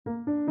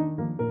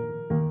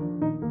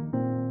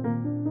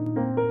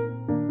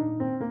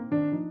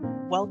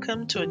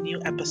Welcome to a new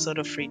episode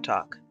of Free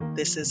Talk.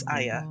 This is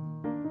Aya.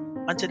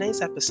 On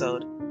today's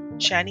episode,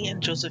 Shani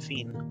and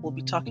Josephine will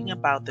be talking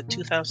about the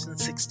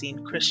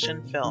 2016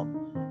 Christian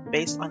film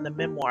based on the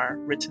memoir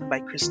written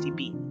by Christy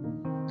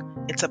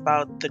Bean. It's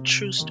about the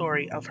true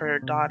story of her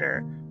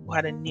daughter who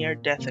had a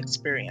near-death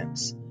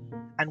experience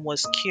and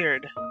was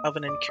cured of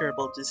an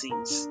incurable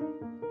disease.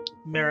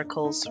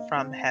 Miracles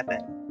from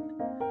Heaven.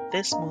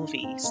 This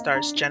movie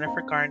stars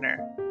Jennifer Garner,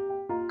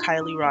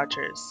 Kylie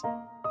Rogers,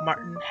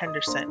 Martin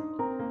Henderson,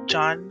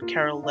 John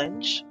Carroll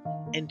Lynch,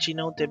 and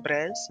Gino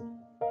Debrez,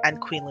 and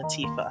Queen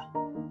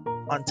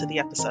Latifah. On to the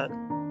episode.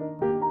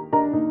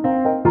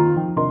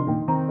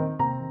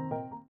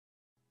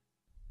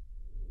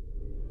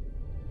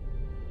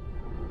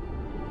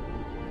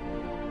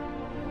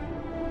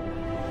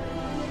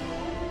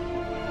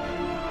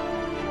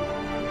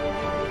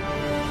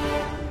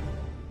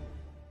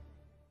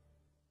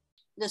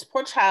 This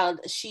poor child,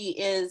 she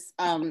is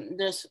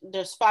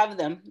there's five of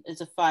them.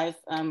 It's a five.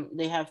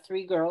 They have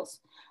three girls,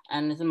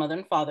 and it's a mother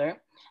and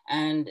father,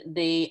 and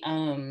they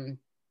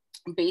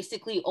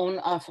basically own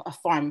a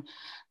farm,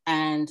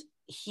 and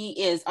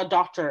he is a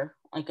doctor,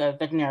 like a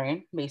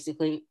veterinarian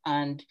basically,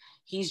 and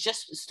he's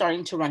just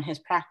starting to run his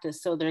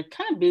practice. So they're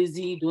kind of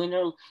busy doing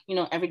their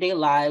everyday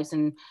lives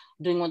and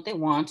doing what they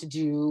want to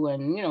do.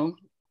 And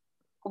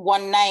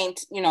one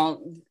night,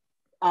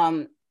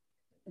 the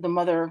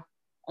mother,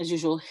 as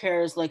usual,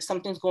 hears like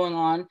something's going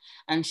on,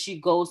 and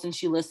she goes and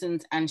she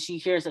listens, and she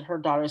hears that her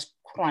daughter's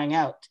crying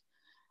out.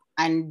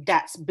 And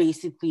that's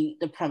basically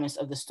the premise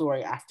of the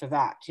story after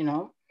that,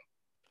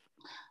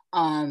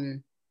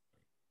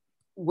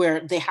 where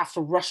they have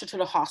to rush her to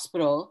the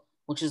hospital,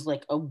 which is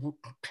like a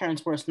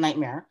parent's worst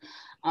nightmare.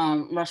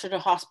 Rush her to the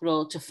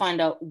hospital to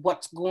find out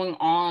what's going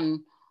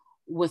on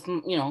with,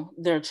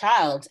 their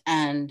child,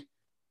 and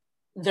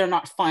they're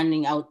not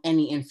finding out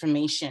any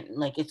information.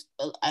 Like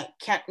I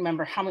can't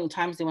remember how many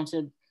times they went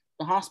to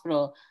the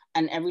hospital,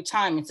 and every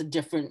time it's a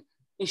different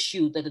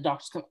issue that the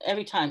doctors come.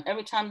 Every time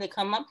they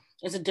come up,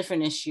 it's a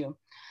different issue.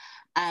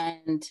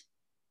 And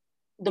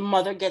the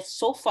mother gets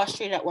so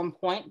frustrated at one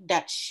point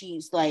that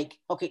she's like,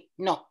 okay,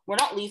 no, we're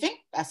not leaving.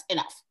 That's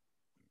enough.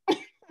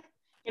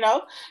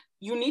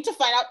 You need to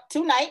find out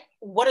tonight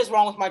what is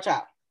wrong with my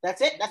child.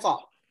 That's it. That's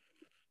all.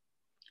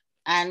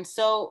 And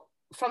so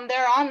from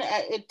there on,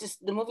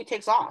 the movie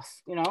takes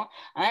off, and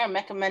I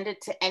recommend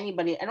it to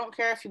anybody. I don't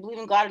care if you believe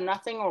in God or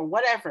nothing or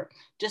whatever,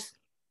 just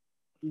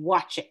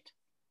watch it.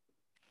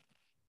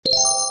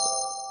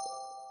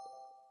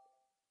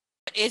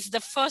 It's the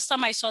first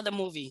time I saw the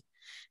movie,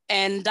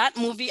 and that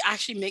movie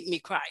actually made me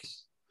cry.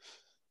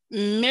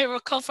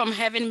 Miracle from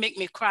Heaven made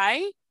me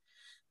cry.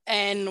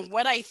 And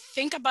what I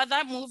think about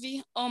that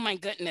movie, oh my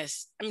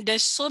goodness. I mean,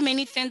 there's so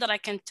many things that I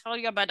can tell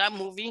you about that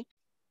movie.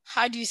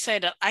 How do you say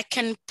that? I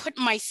can put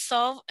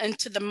myself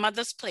into the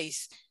mother's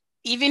place.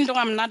 Even though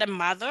I'm not a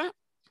mother,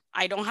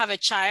 I don't have a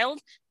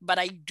child, but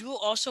I do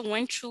also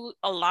went through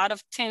a lot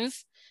of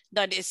things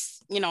that is,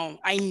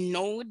 I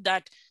know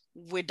that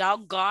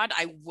without God,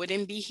 I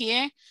wouldn't be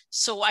here.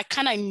 So I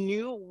kind of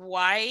knew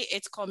why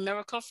it's called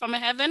Miracle from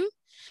Heaven,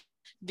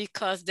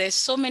 because there's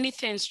so many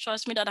things,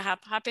 trust me, that have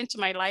happened to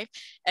my life.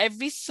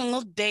 Every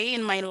single day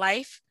in my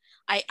life,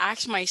 I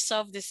ask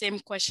myself the same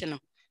question: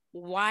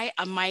 why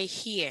am I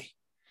here?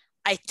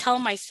 I tell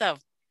myself,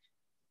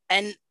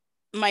 and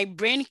my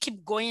brain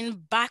keep going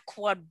back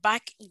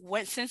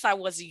since I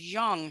was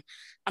young.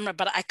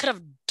 But I could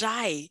have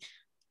died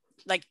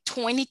like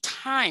 20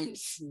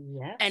 times.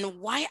 Yeah. And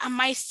why am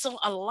I still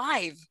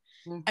alive?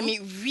 Mm-hmm. I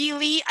mean,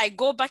 really, I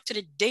go back to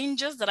the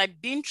dangers that I've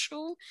been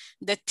through,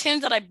 the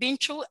things that I've been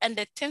through, and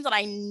the things that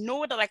I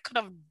know that I could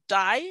have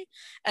died.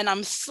 And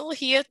I'm still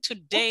here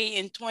today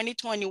in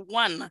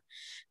 2021.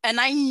 And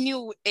I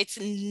knew it's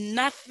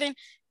nothing.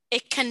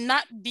 It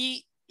cannot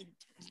be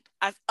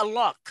a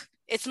luck.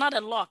 It's not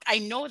a luck. I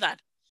know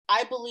that.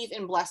 I believe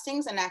in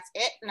blessings, and that's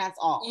it, and that's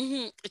all.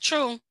 Mm-hmm.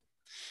 True.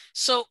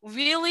 So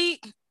really,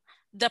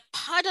 the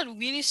part that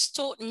really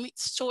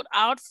stood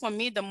out for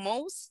me the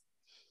most,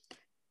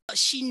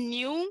 she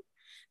knew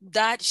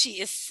that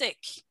she is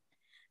sick.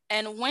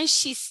 And when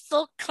she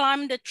still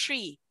climbed the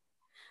tree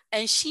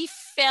and she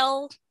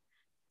fell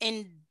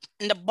in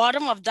the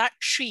bottom of that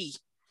tree,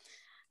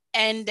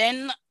 and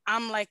then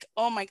I'm like,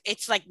 oh my,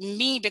 it's like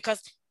me,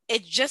 because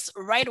it just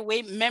right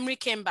away, memory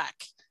came back.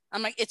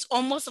 I'm like, it's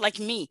almost like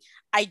me.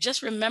 I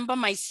just remember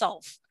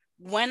myself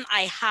when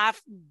I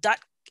have that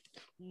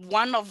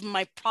one of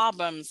my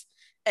problems,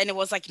 and it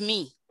was like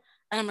me.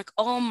 And I'm like,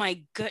 oh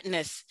my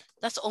goodness,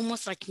 that's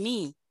almost like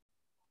me.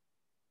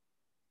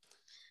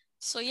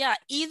 So yeah,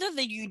 either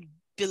that you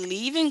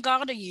believe in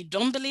God or you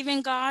don't believe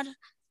in God.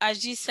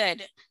 As you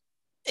said,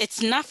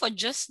 it's not for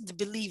just the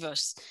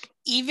believers.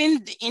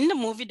 Even in the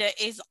movie,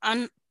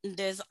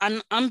 there's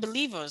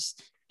unbelievers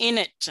in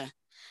it.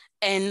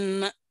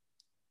 And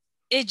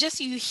it just,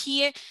 you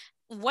hear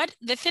what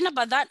the thing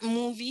about that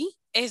movie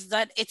is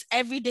that it's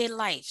everyday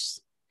lives.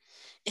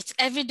 It's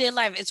everyday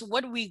life. It's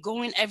what we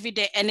go in every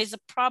day. And it's a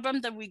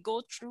problem that we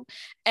go through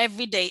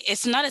every day.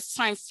 It's not a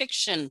science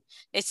fiction.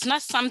 It's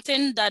not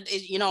something that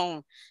is,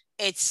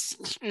 it's,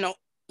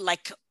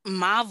 like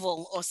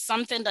Marvel or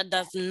something that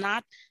does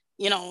not,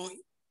 you know,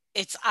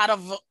 it's out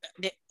of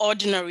the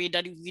ordinary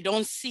that we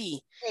don't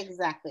see.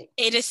 Exactly.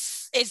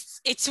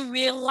 It's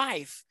real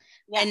life.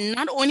 Yeah. And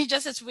not only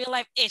just it's real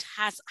life, it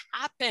has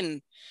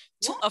happened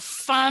to Yeah. a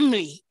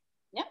family.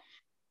 Yeah.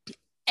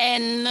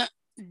 And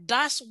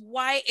that's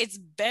why it's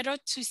better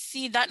to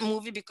see that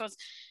movie, because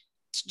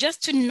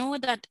just to know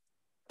that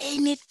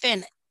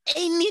anything,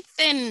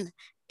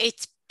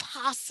 it's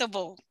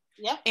possible.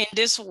 Yeah. In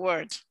this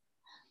world.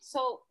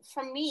 So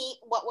for me,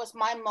 what was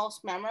my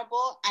most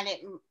memorable, and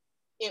it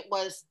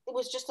was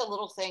just a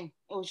little thing.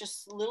 It was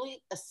just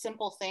literally a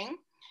simple thing.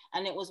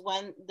 And it was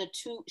when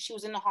she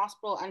was in the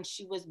hospital and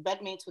she was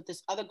bedmates with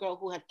this other girl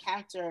who had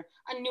cancer.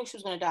 I knew she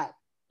was going to die.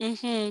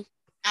 Mm-hmm.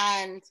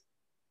 And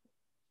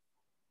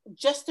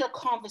just their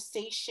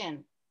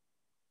conversation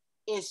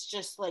is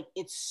just like,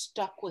 it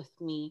stuck with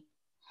me.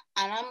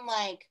 And I'm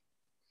like,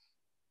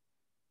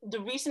 the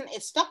reason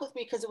it stuck with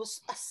me because it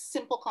was a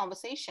simple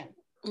conversation.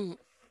 Mm.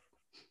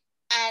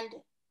 And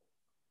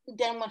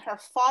then when her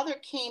father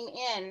came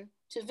in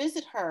to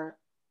visit her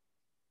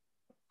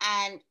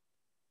and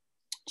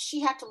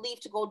she had to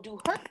leave to go do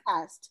her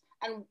test,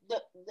 and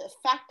the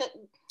fact that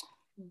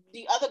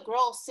the other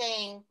girl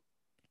saying,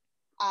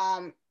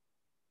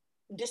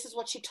 this is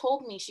what she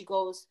told me, she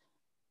goes,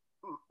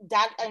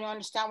 Dad, I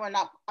understand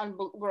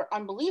we're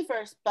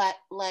unbelievers, but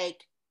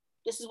like,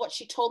 this is what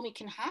she told me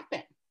can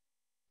happen.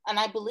 And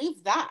I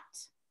believe that.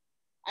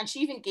 And she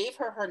even gave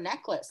her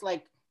necklace.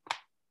 Like,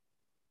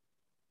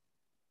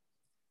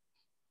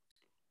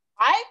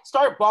 I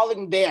started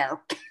bawling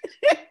there.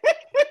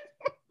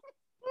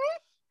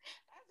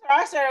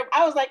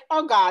 I was like,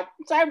 oh God,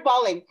 started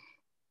bawling.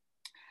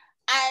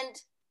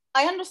 And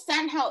I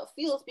understand how it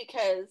feels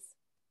because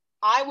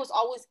I was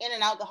always in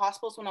and out of the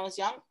hospitals when I was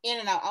young, in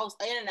and out. I was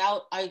in and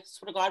out, I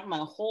swear to God, my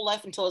whole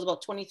life until I was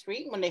about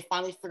 23 when they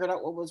finally figured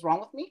out what was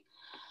wrong with me.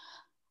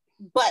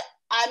 But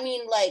I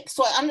mean, like,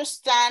 so I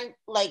understand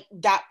like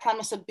that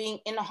premise of being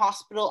in a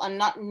hospital and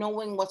not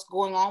knowing what's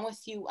going on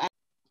with you.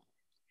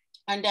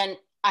 And then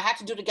I had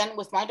to do it again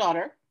with my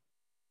daughter,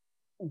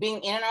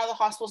 being in and out of the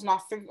hospitals,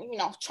 not figuring,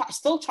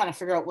 still trying to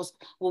figure out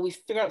we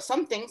figured out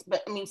some things,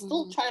 but I mean,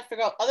 still trying to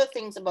figure out other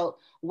things about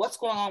what's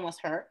going on with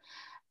her.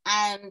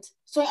 And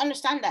so I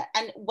understand that.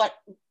 And what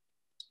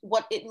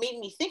it made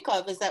me think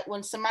of is that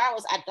when Samara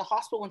was at the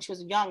hospital when she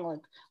was young,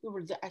 like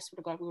I swear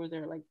to God, we were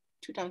there like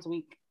 2 times a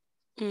week.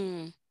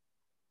 Mm.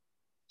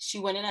 She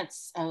went in at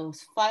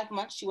 5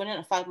 months. She went in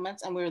at 5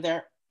 months and we were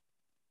there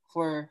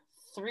for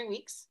 3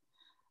 weeks.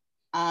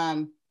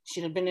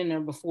 She'd have been in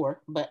there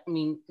before, but I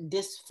mean,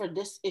 for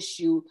this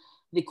issue,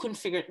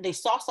 they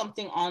saw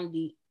something on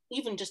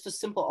even just a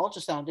simple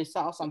ultrasound, they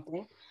saw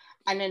something,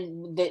 and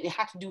then they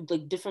had to do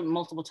like different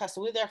multiple tests.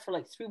 So we were there for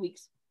like 3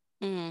 weeks.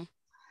 Mm.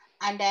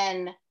 And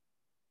then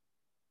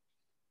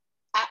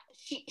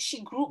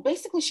she grew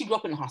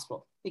up in the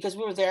hospital because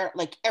we were there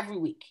like every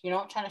week,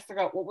 trying to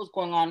figure out what was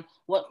going on,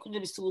 what could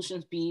the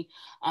solutions be.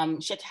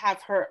 She had to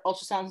have her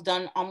ultrasounds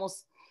done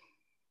almost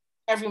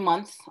every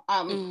month,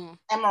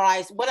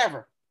 MRIs,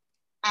 whatever.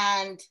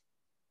 And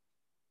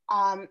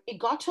it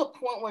got to a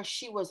point where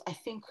she was, I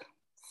think,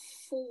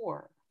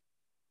 4.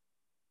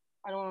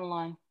 I don't want to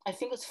lie. I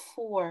think it's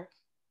 4.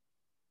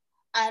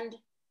 And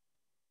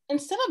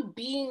instead of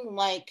being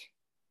like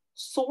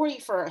sorry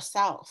for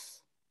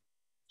herself,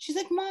 she's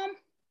like, Mom,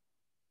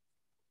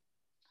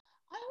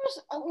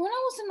 when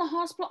I was in the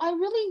hospital, I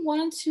really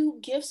wanted to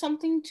give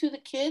something to the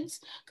kids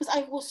because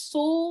I was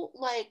so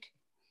like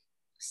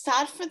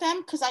sad for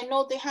them because I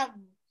know they have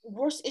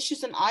worse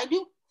issues than I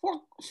do.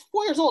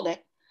 4 years old, eh?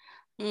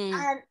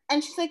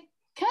 And she's like,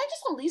 can I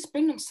just at least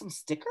bring them some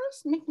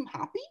stickers, make them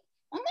happy?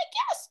 I'm like,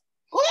 yes,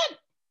 go ahead.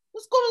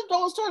 Let's go to the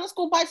dollar store. Let's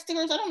go buy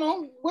stickers. I don't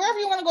know. Wherever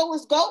you want to go,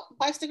 let's go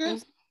buy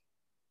stickers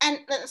and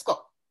let's go.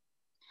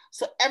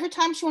 So every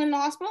time she went in the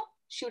hospital,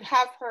 she would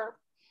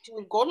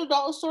go to the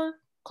dollar store a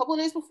couple of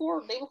days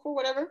before, day before,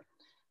 whatever,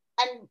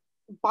 and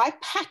buy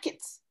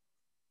packets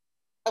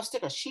of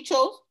stickers. She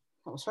chose.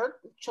 That was her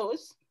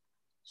choice.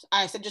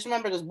 I said, just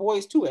remember there's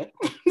boys to it.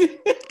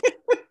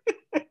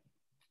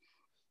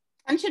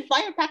 And she'd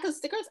buy her pack of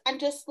stickers and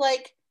just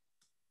like,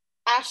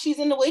 as she's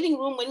in the waiting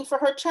room waiting for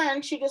her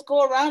turn, she'd just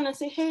go around and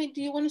say, hey,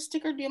 do you want a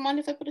sticker? Do you mind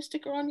if I put a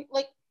sticker on you?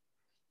 Like,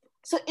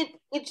 so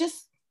it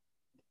just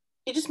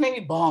made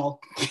me bawl.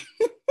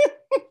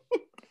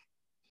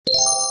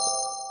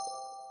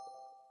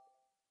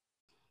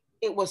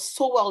 It was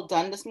so well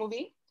done, this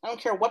movie. I don't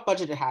care what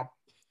budget it had.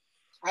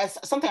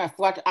 Something I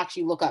forgot to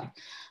actually look up.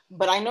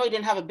 But I know it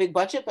didn't have a big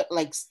budget, but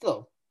like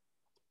still,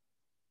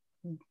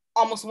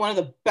 almost one of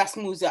the best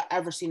movies I've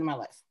ever seen in my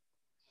life.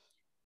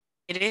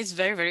 It is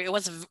it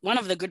was one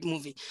of the good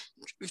movies.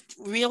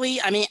 Really,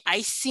 I mean,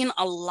 I've seen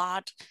a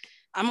lot.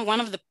 I'm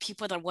one of the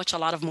people that watch a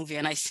lot of movies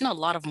and I've seen a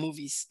lot of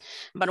movies.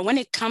 But when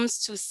it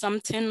comes to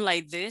something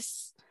like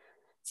this,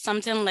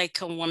 something like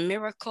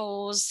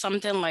miracles,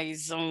 something like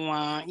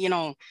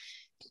some,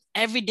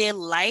 everyday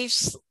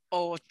lives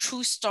or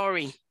true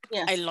story.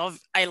 Yes.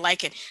 I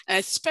like it, and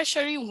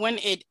especially when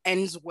it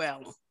ends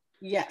well.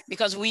 Yes.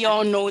 Because we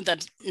all know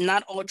that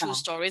not all true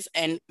stories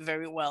end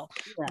very well.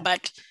 Yeah.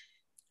 But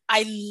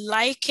I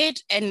like it,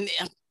 and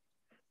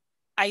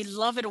I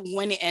love it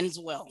when it ends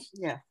well.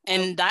 Yeah.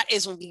 And that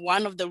is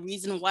one of the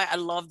reasons why I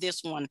love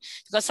this one.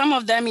 Because some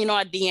of them,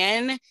 at the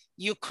end,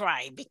 you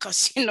cry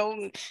because,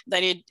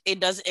 that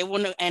it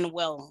won't end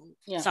well.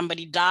 Yeah.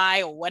 Somebody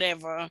die or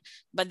whatever.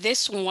 But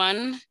this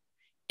one,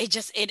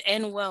 it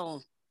end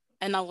well.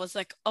 And I was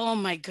like, oh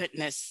my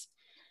goodness,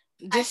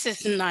 this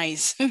is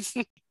nice.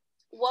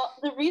 Well,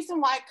 the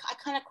reason why I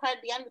kind of cried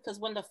at the end, because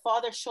when the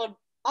father showed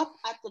up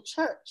at the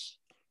church,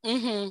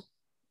 mm-hmm.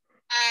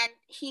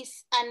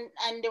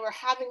 and they were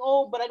having,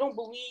 but I don't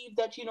believe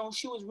that, she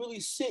was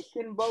really sick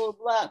and blah, blah,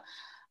 blah.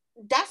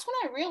 That's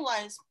when I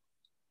realized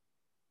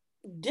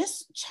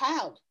this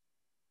child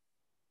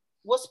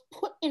was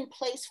put in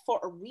place for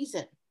a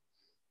reason.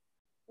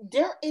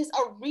 There is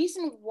a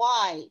reason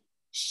why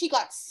she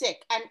got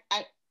sick. And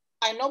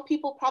I know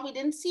people probably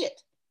didn't see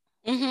it.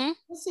 Mm-hmm.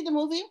 You see the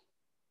movie?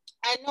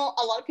 I know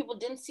a lot of people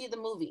didn't see the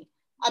movie.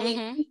 I mean,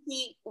 Mm-hmm. you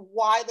see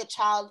why the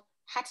child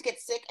had to get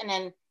sick and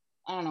then,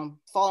 I don't know,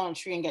 fall on a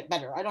tree and get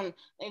better.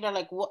 They're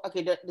like, what?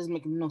 Okay, that doesn't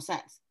make no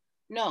sense.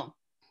 No.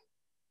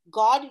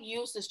 God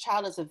used this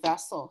child as a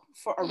vessel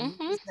for a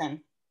mm-hmm.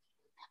 reason.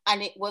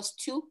 And it was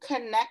to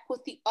connect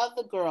with the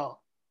other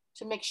girl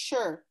to make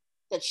sure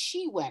that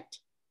she went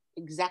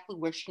exactly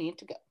where she needed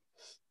to go.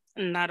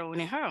 Not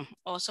only her,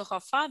 also her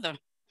father.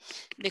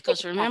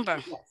 Because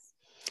remember, yes.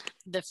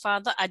 The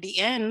father at the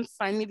end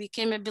finally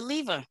became a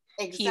believer.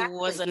 Exactly. He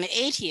was an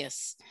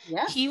atheist.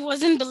 Yeah. He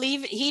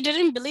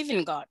didn't believe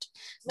in God.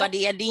 Nope. But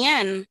at the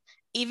end,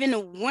 even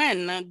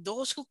when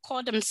those who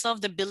called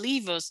themselves the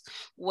believers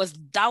was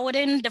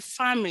doubting the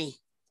family,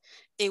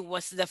 it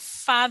was the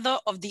father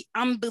of the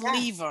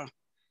unbeliever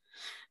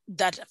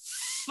that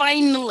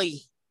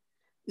finally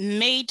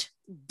made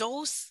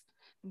those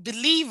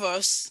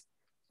believers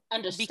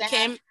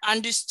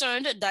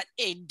understood that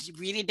it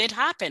really did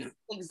happen.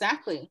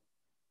 Exactly.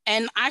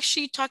 And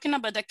actually talking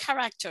about the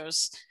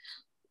characters,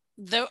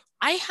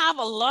 I have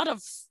a lot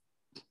of,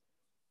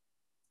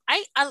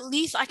 at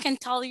least I can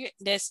tell you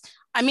this.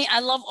 I mean, I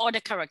love all the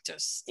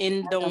characters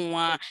in the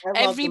one.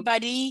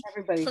 Everybody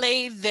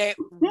play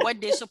what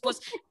they're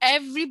supposed.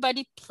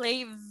 Everybody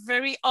play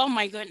very, oh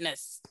my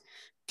goodness,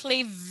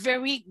 play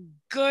very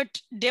good.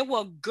 They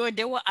were good.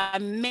 They were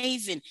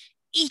amazing.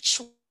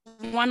 Each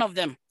one of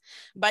them.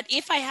 But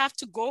if I have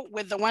to go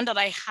with the one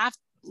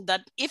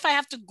if I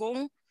have to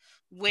go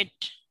with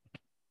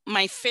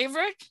my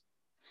favorite,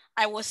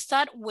 I will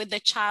start with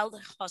the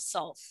child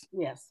herself.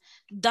 Yes.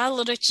 That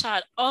little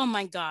child, oh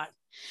my God.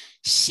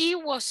 She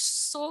was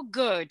so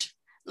good.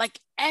 Like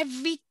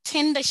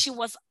everything that she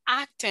was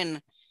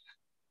acting,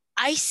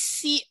 I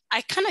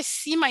kind of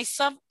see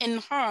myself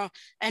in her.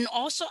 And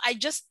also I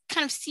just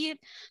kind of see it,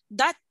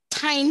 that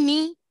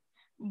tiny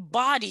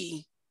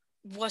body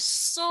was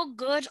so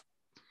good,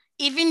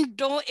 even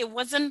though it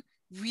wasn't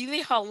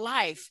really her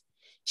life.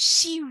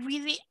 She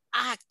really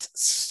act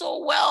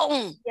so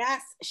well.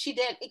 Yes, she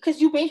did.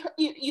 Because you made her,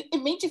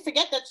 it made you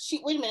forget that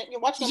wait a minute, you're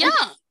watching a movie.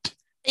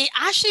 It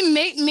actually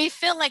made me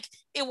feel like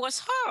it was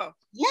her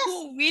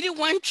who really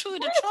went through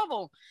the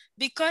trouble,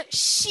 because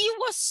she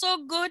was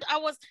so good.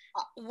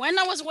 When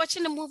I was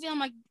watching the movie, I'm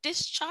like,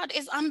 this child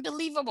is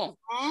unbelievable.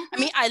 I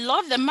mean, I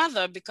love the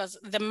mother, because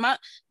the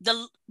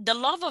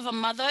love of a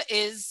mother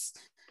is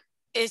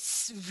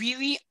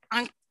really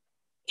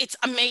it's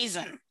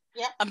amazing.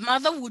 Yeah. A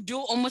mother would do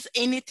almost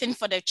anything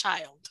for their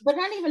child. But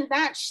not even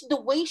that. The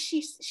way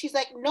she's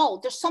like, no,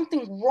 there's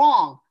something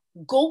wrong.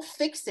 Go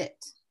fix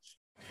it.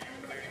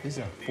 This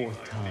is our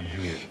fourth time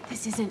here.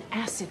 This isn't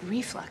acid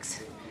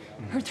reflux.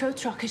 Her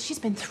throat's raw because she's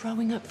been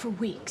throwing up for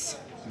weeks.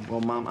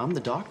 Well, Mom, I'm the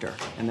doctor,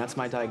 and that's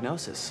my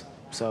diagnosis.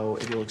 So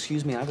if you'll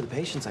excuse me, I have the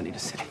patients I need to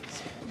see.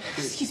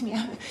 Excuse me,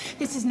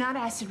 this is not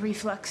acid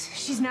reflux.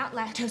 She's not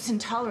lactose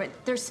intolerant.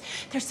 There's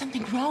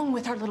something wrong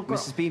with our little girl.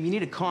 Mrs. Beam, you need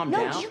to calm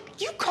down. No,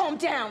 you calm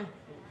down.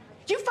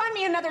 You find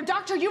me another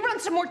doctor, you run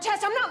some more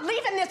tests. I'm not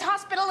leaving this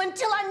hospital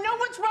until I know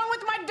what's wrong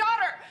with my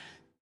daughter.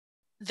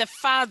 The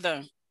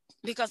father,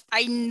 because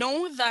I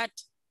know that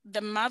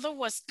the mother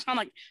was kind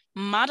of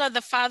mad at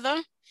the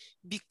father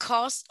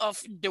because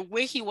of the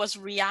way he was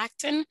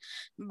reacting.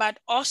 But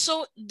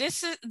also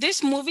this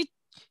movie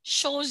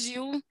shows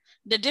you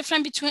the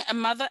difference between a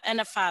mother and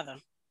a father.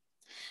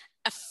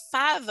 A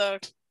father,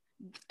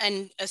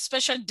 and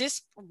especially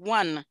this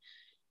one,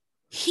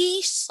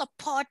 he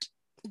support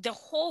the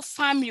whole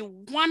family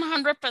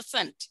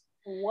 100%.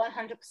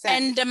 100%.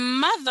 And the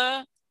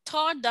mother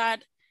thought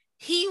that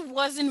he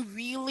wasn't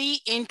really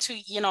into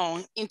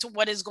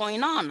what is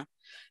going on.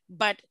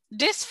 But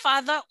this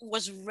father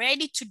was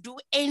ready to do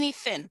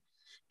anything.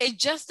 It's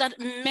just that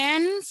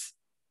men's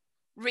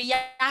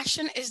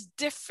reaction is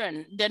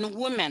different than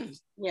women.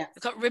 Yeah.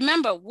 Because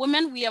remember,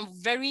 women, we are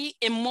very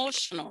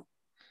emotional.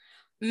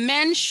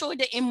 Men show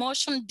the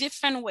emotion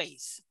different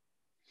ways.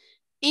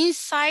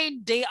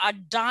 Inside, they are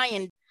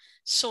dying.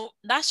 So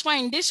that's why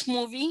in this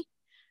movie,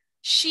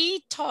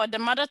 the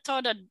mother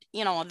thought that,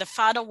 the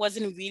father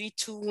wasn't really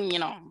too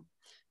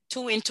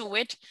into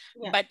it.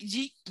 Yeah. But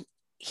he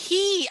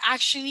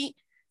actually,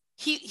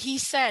 he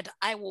said,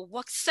 I will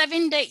work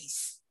 7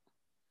 days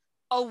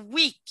a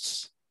week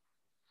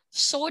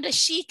so that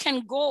she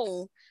can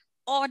go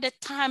all the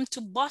time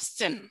to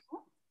Boston.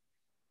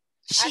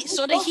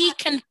 So that he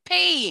can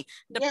pay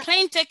the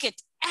plane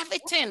ticket,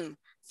 everything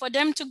for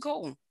them to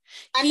go.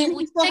 And he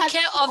would take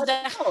care of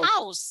the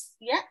house.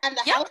 Yeah, and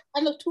the house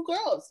and the 2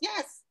 girls.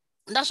 Yes.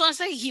 That's what I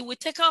say. He would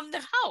take care of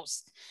the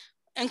house,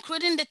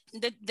 including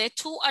the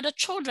 2 other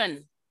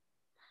children.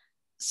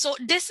 So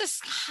this is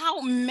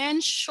how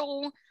men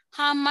show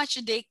how much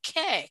they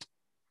care.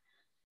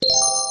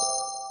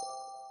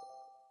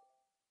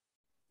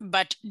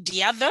 But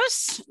the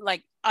others,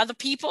 like other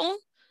people,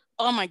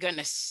 oh my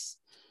goodness.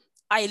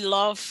 I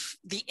love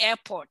the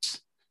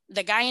airport.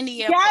 The guy in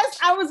the airport. Yes,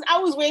 I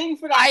was waiting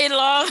for that. I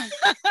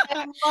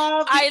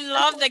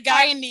love the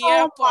guy in the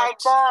airport. Oh my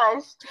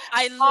gosh.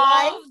 I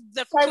love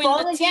the Queen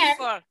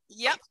Latifah.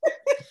 Yep.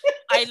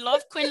 I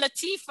love Queen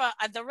Latifah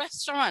at the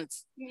restaurant.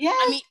 Yeah.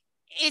 I mean,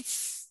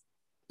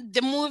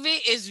 the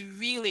movie is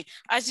really,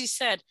 as you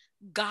said,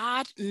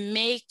 God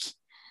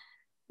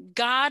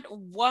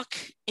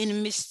work in a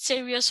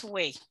mysterious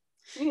way.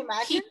 Can you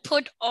imagine? He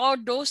put all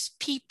those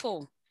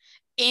people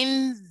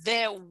in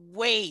their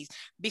ways,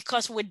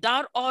 because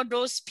without all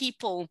those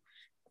people,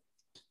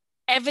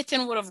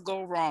 everything would have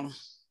gone wrong.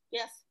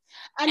 Yes.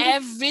 And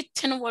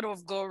everything would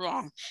have gone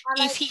wrong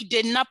if he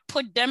did not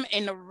put them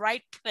in the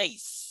right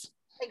place.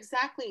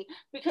 Exactly.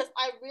 Because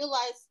I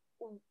realized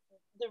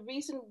the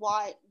reason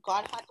why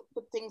God had to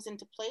put things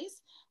into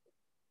place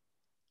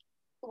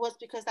was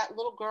because that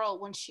little girl,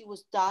 when she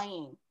was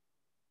dying,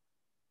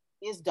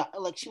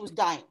 she was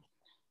dying.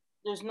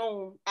 There's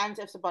no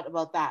answers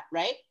about that,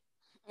 right?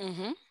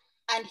 Mm-hmm.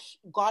 And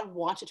God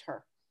wanted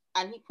her,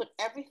 and he put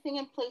everything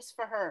in place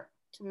for her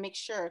to make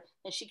sure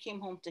that she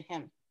came home to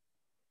him.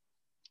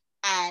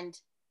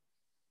 And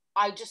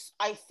I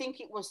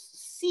think it was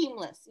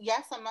seamless.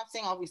 Yes, I'm not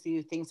saying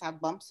obviously things have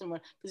bumps,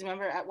 because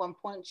remember at one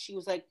point she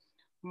was like,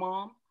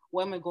 Mom,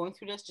 why am I going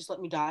through this? Just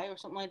let me die, or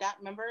something like that.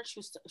 Remember, she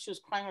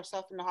was crying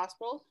herself in the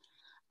hospital.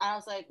 And I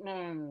was like,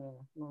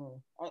 no.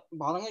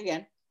 Bawling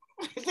again.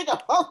 I think I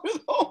bawled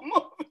the whole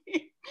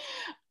movie.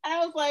 And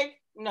I was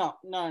like, no.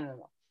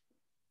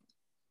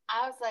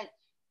 I was like,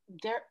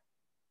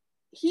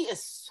 he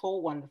is so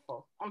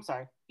wonderful. I'm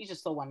sorry. He's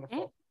just so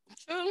wonderful.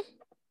 True.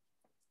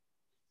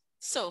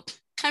 So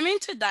coming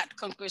to that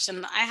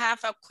conclusion, I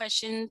have a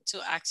question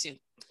to ask you.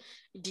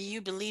 Do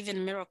you believe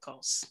in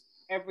miracles?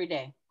 Every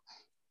day.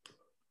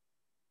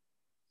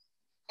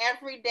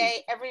 Every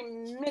day, every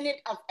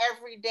minute of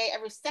every day,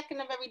 every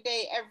second of every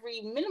day,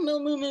 every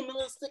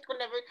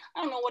millisecond,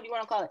 I don't know what you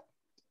want to call it.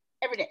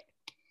 Every day.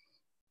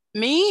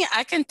 Me,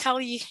 I can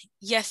tell you,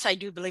 yes, I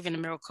do believe in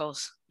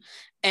miracles.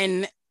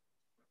 And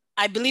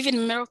I believe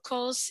in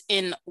miracles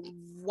in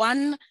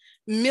 1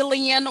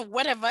 million,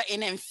 whatever,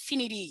 in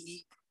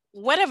infinity,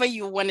 whatever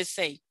you want to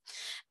say.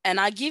 And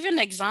I'll give you an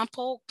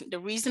example, the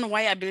reason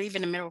why I believe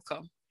in a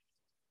miracle.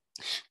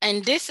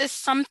 And this is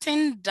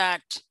something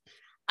that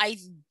I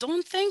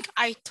don't think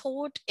I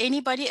told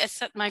anybody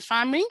except my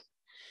family.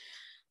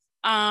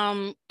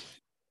 And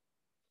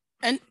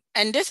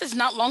this is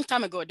not a long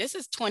time ago. This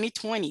is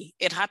 2020.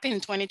 It happened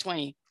in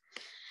 2020.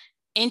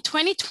 In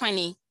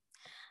 2020,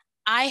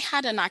 I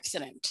had an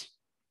accident,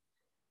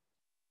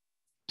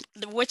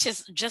 which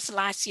is just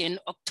last year in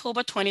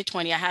October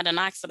 2020, I had an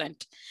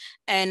accident.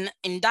 And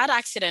in that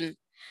accident,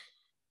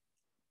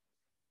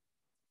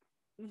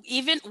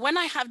 even when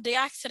I have the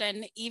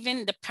accident,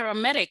 even the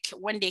paramedic,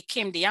 when they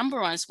came, the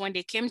ambulance, when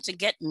they came to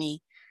get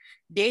me,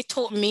 they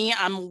told me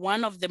I'm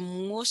one of the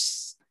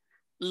most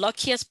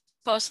luckiest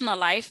person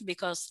alive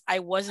because I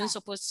wasn't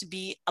supposed to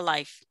be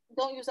alive.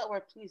 Don't use that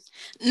word, please.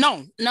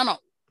 No.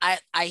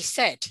 I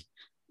said,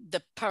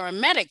 the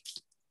paramedic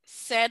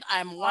said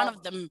I'm one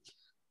of the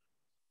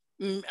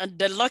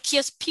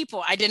luckiest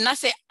people. I did not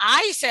say,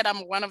 I said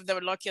I'm one of the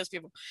luckiest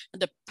people.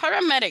 The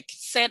paramedic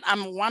said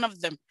I'm one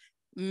of the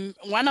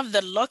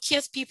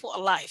luckiest people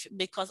alive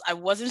because I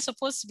wasn't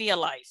supposed to be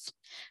alive.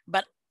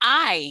 But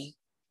I,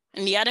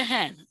 on the other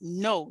hand,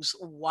 knows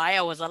why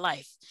I was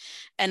alive.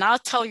 And I'll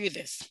tell you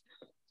this.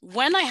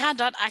 When I had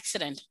that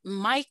accident,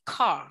 my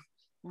car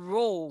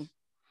rolled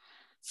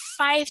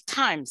 5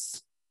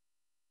 times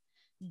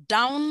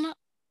down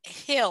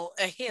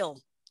a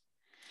hill.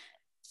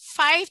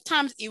 5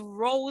 times it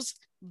rose,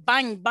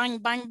 bang, bang,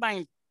 bang,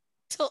 bang,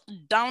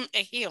 down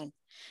a hill.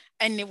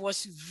 And it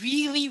was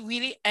really,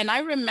 really, and I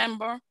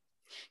remember,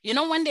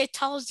 when they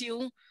tells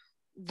you,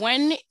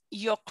 when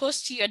you're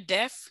close to your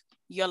death,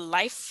 your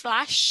life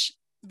flash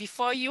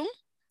before you,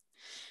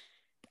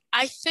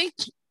 I think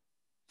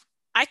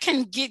I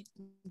can give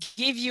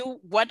you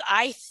what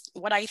I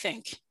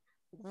think.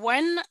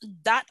 When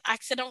that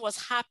accident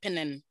was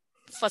happening,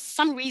 for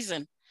some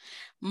reason,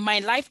 my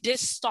life did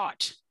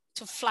start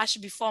to flash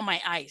before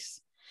my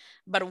eyes.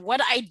 But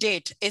what I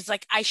did is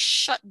like I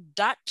shut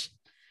that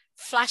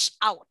flash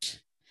out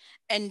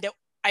and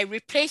I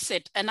replaced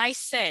it. And I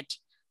said,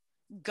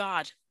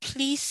 God,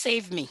 please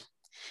save me.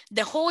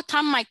 The whole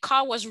time my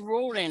car was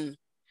rolling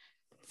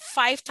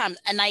 5 times,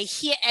 and I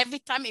hear every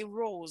time it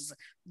rolls,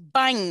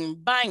 bang,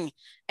 bang.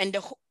 And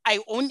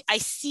I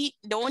see,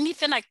 the only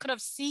thing I could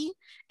have seen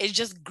is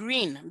just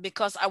green,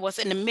 because I was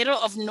in the middle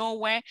of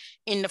nowhere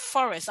in the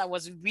forest. I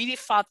was really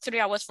far, 3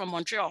 hours from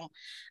Montreal.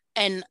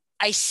 And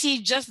I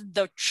see just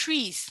the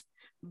trees,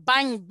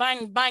 bang,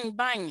 bang, bang,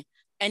 bang.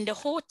 And the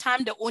whole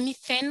time, the only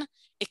thing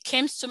it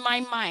came to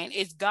my mind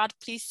is, God,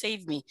 please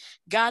save me.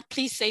 God,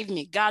 please save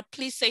me. God,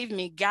 please save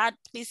me. God,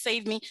 please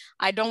save me.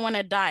 I don't want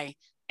to die.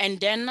 And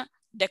then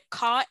the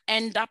car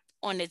ended up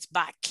on its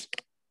back.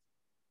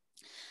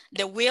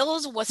 The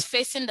wheels was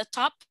facing the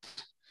top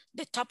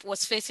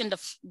was facing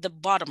the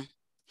bottom.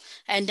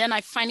 And then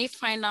I finally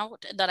find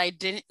out that I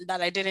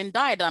didn't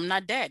die, that I'm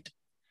not dead.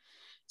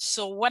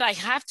 So what I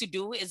have to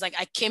do is like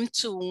I came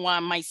to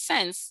my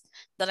sense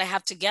that I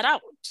have to get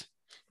out,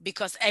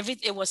 because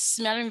it was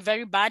smelling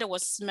very bad. It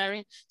was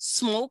smelling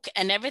smoke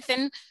and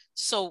everything.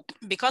 So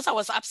because I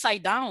was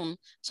upside down,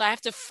 so I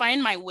have to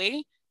find my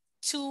way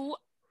to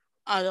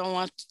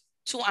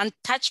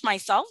untouch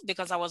myself,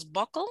 because I was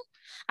buckled.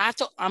 I have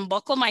to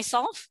unbuckle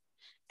myself.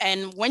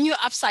 And when you're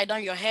upside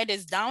down, your head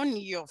is down,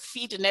 your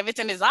feet and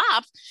everything is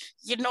up,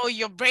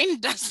 your brain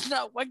does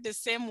not work the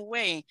same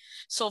way.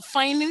 So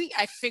finally,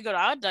 I figured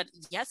out that,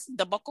 yes,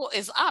 the buckle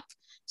is up.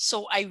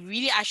 So I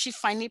really actually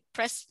finally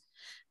press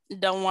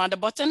the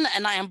button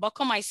and I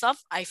unbuckle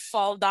myself. I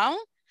fall down.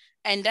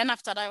 And then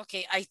after that,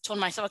 okay, I told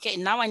myself, okay,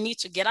 now I need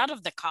to get out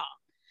of the car.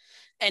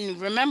 And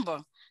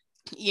remember,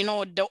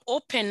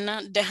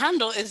 the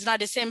handle is not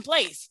the same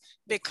place,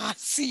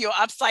 because you're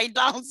upside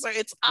down, so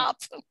it's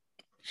up.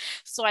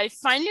 So I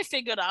finally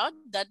figured out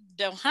that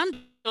the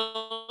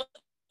handle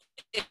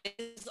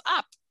is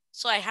up.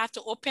 So I have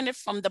to open it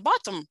from the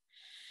bottom.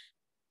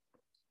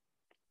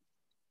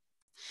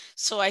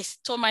 So I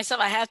told myself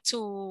I have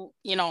to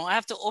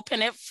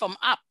open it from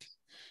up.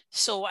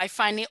 So I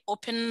finally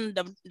opened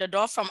the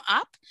door from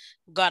up,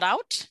 got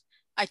out.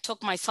 I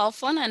took my cell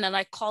phone and then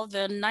I called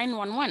the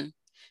 911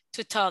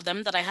 to tell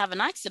them that I have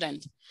an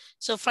accident.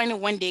 So finally,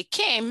 when they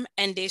came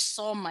and they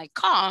saw my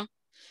car,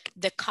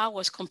 the car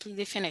was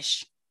completely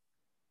finished.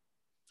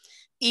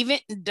 Even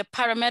the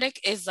paramedic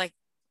is like,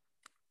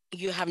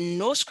 you have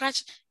no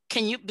scratch.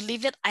 Can you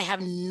believe it? I have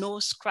no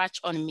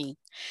scratch on me.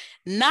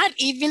 Not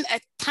even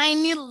a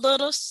tiny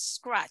little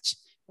scratch.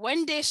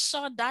 When they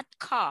saw that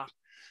car,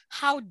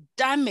 how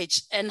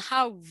damaged and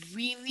how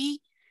really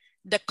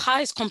the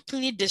car is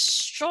completely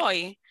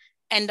destroyed,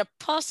 and the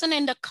person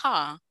in the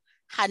car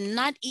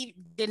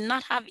did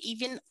not have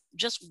even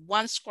just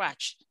one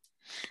scratch.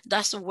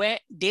 That's why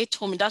they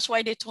told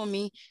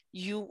me,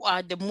 you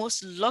are the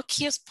most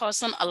luckiest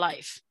person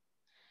alive.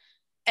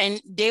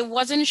 And they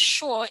wasn't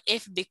sure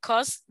if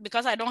because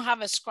I don't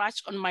have a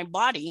scratch on my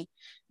body,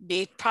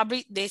 they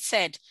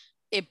said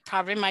it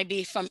probably might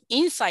be from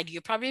inside.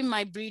 You probably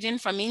might breathe in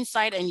from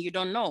inside and you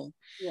don't know.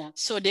 Yeah.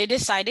 So they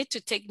decided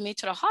to take me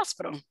to the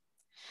hospital.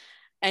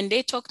 And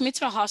they took me to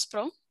the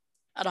hospital.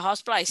 At the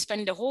hospital, I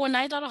spent the whole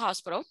night at the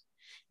hospital.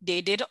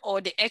 They did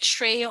all the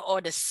x-ray or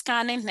the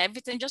scanning and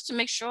everything just to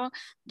make sure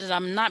that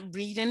I'm not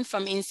breathing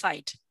from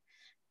inside.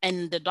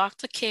 And the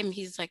doctor came,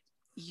 he's like,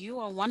 you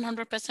are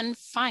 100%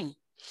 fine.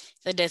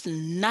 So there's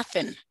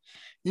nothing,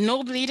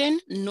 no bleeding,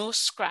 no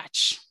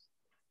scratch.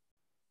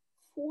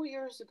 4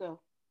 years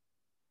ago,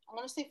 I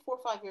want to say 4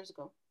 or 5 years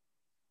ago.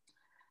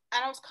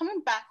 And I was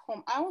coming back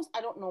home.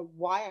 I don't know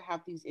why I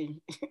have these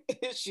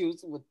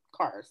issues with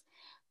cars.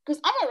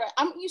 Because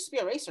I'm used to be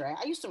a racer. Right?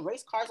 I used to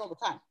race cars all the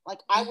time. Like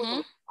I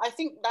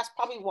think that's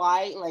probably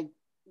why like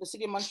the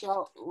city of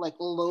Montreal like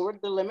lowered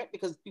the limit,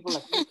 because people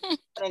are like,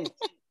 but anyway,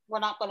 we're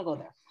not going to go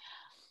there.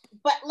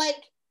 But like,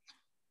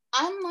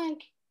 I'm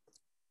like,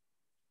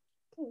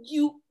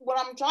 when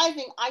I'm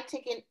driving, I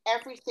take in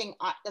everything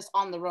that's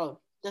on the road.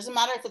 Doesn't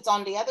matter if it's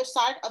on the other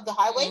side of the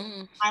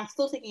highway, I'm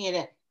still taking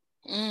it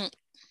in.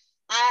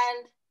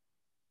 And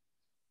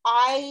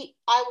I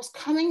was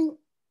coming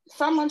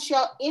from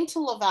Montreal into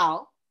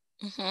Laval,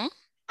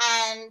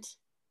 and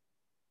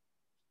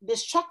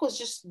this truck was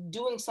just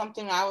doing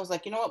something. I was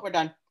like, you know what, we're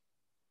done.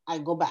 I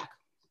go back.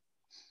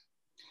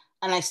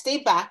 And I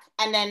stayed back,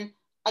 and then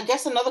I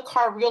guess another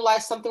car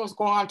realized something was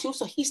going on too,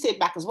 so he stayed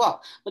back as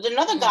well. But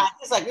another guy,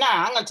 he's like, nah,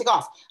 I'm gonna take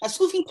off. As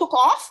soon as he took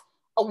off,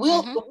 the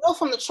wheel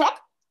from the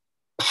truck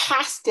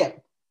passed him.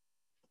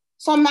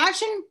 So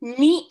imagine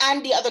me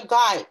and the other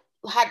guy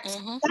had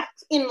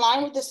stepped in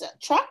line with this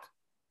truck.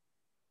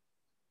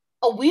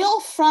 A wheel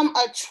from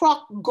a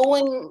truck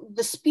going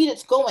the speed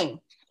it's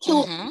going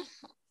killed me.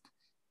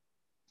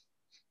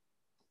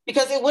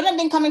 Because it wouldn't have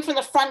been coming from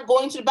the front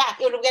going to the back.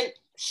 It would have been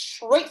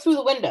straight through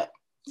the window.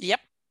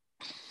 Yep,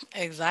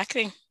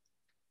 exactly.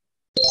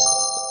 That's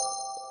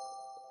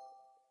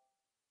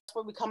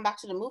where we come back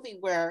to the movie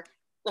where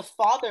the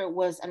father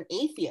was an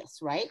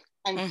atheist, right?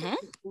 And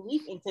put his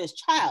belief into his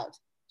child.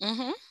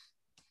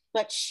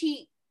 But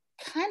she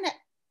kind of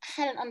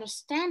had an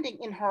understanding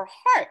in her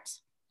heart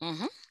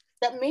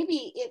that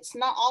maybe it's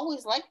not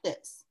always like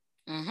this.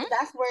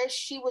 That's where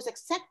she was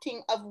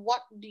accepting of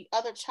what the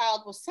other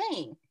child was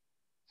saying.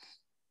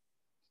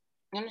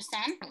 You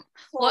understand? So,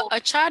 well, a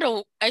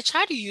child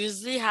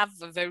usually have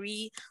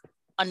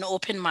an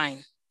open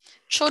mind.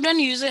 Children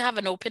usually have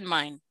an open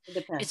mind.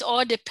 It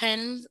all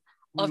depends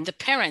of the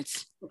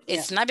parents.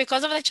 It's not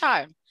because of the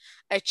child.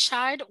 A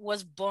child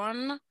was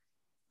born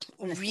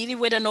really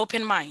with an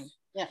open mind.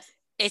 Yes.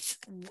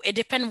 It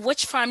depends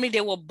which family they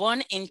were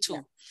born into.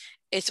 Yeah.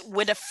 It's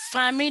with a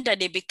family that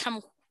they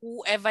become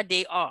whoever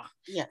they are.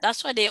 Yes.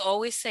 That's what they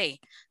always say.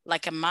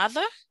 Like a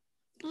mother,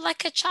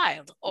 like a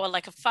child, or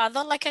like a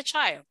father, like a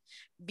child,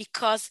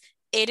 because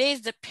it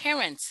is the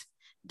parents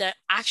that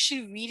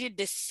actually really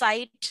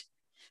decide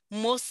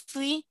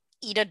mostly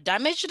either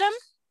damage them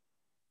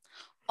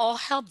or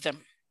help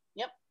them.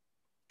 Yep.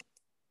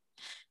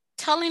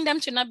 Telling them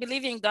to not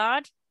believe in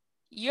God,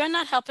 you're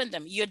not helping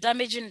them. You're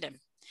damaging them.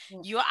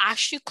 Yep. You're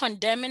actually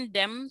condemning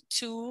them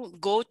to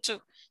go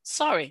to,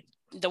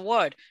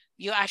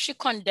 you're actually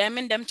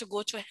condemning them to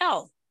go to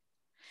hell.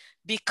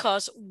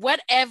 Because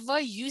whatever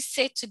you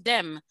say to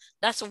them,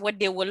 that's what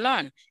they will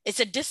learn. It's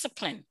a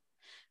discipline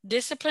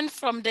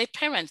from their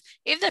parents.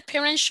 If the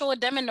parents show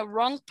them in the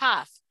wrong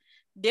path,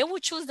 they will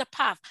choose the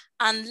path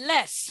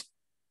unless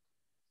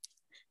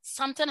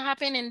something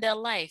happened in their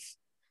life,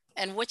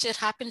 and which it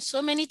happened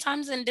so many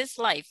times in this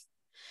life.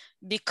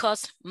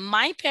 Because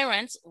my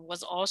parents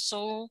was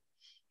also,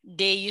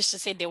 they used to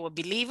say they were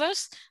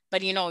believers,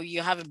 but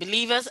you have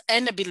believers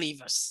and the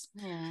believers.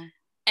 Yeah.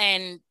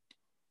 And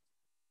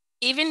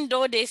even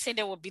though they say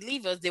they were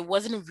believers, they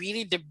wasn't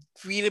really the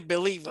really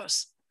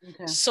believers.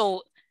 Okay.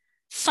 So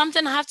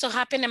something had to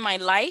happen in my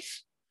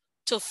life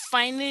to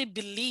finally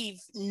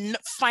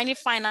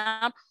find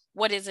out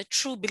what is a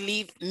true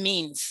belief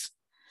means.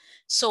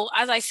 So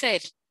as I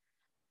said,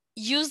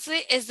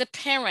 usually is the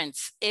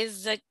parents,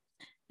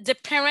 the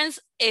parents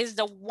is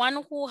the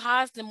one who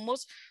has the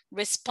most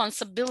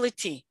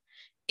responsibility.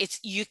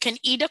 You can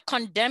either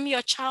condemn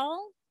your child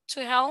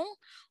to hell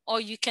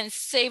or you can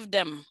save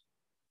them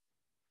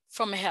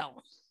from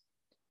hell.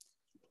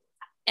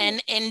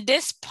 And in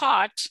this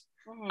part,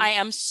 I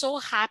am so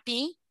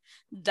happy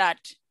that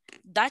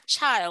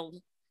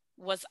child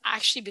was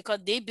actually, because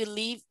they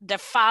believe the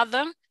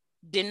father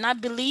did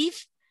not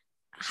believe,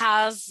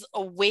 has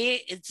a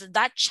way,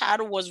 that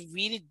child was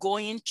really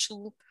going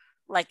to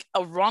like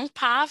a wrong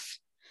path,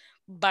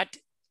 but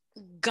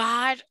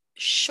God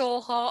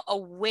showed her a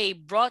way,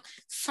 brought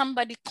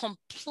somebody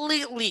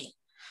completely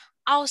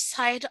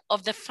outside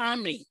of the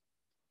family,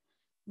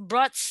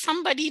 brought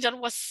somebody that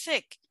was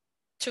sick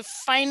to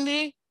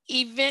finally,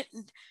 even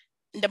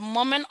the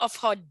moment of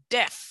her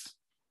death,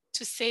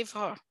 to save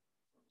her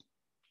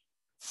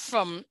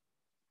from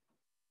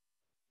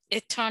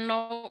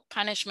eternal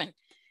punishment.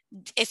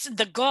 It's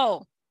the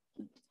girl.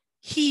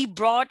 He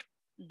brought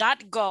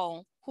that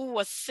girl who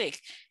was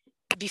sick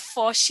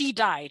before she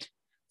died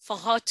for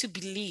her to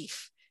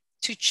believe,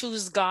 to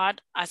choose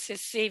God as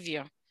his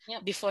savior.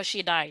 Yep. Before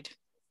she died.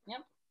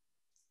 Yep.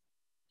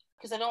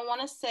 Because I don't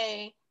want to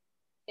say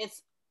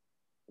it's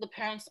the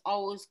parents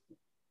always,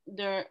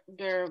 they're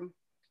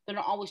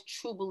not always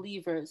true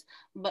believers,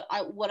 but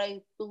what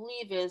I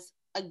believe is,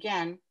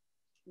 again,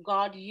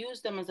 God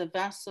used them as a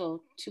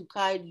vessel to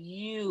guide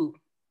you,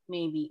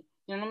 maybe,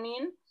 you know what I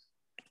mean,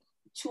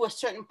 to a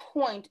certain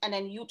point, and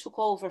then you took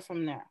over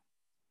from there.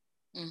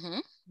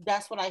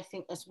 That's what I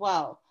think as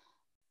well.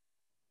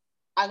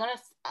 I want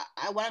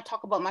to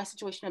talk about my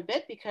situation a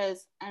bit,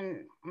 because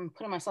I'm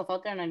putting myself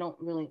out there, and I don't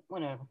really,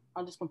 whatever,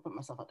 I'm just gonna put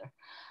myself out there.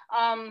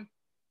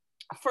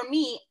 For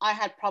me, I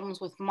had problems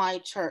with my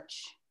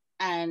church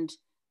and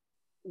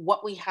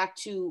what we had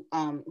to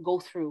go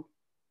through,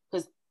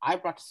 because I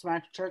brought the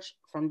Samaritan church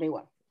from day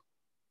one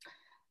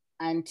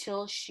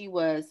until she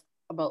was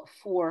about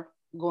 4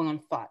 going on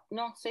 5.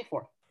 No, say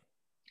 4,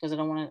 because I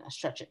don't want to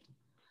stretch it.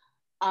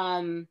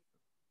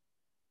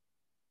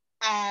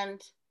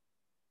 And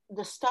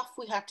the stuff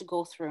we had to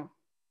go through.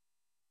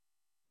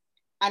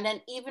 And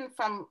then even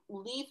from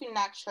leaving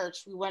that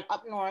church, we went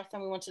up north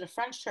and we went to the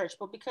French church.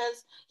 But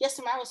because, yes,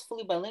 Samara was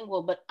fully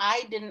bilingual, but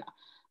I didn't,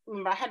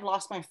 remember, I had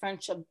lost my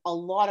French, a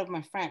lot of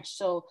my French.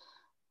 So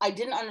I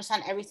didn't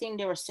understand everything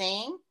they were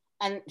saying.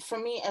 And for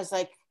me, as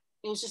like,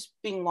 it was just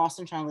being lost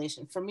in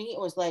translation. For me, it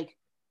was like,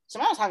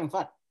 Samara was having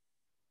fun.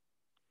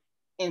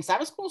 In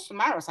Sabbath school,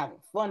 Samara was having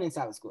fun in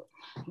Sabbath school.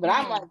 But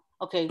I'm like,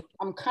 okay,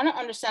 I'm kind of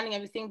understanding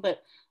everything,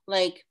 but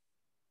like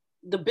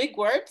the big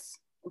words,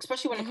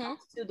 especially when it comes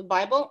to the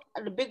Bible,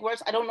 the big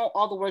words, I don't know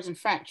all the words in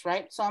French,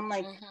 right? So I'm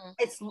like,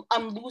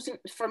 I'm losing,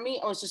 for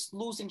me, I was just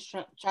losing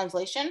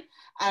translation,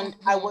 and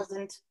I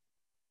wasn't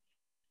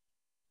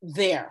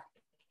there.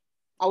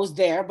 I was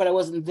there, but I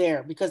wasn't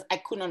there because I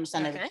couldn't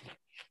understand everything.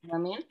 You know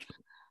what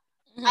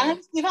I mean? I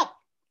just gave up.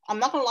 I'm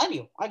not gonna lie to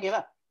you, I gave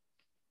up.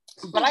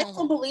 But I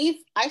still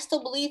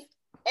believe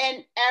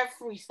in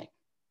everything.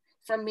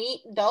 For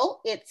me, though,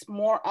 it's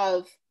more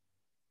of,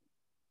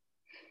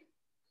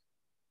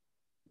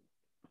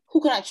 who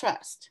can I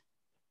trust?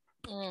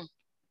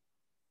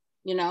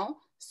 You know,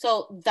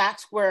 so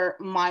that's where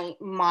my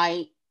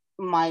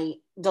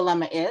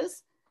dilemma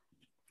is.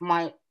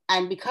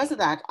 And because of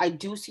that, I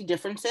do see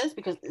differences,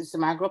 because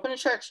Samara grew up in a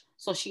church,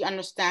 so she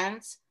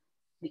understands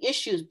the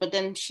issues, but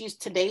then she's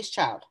today's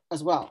child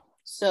as well.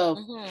 So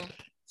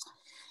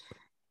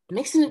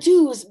mixing the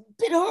two is a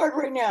bit hard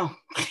right now.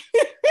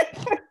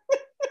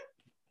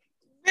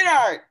 Bit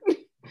hard.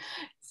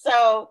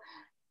 So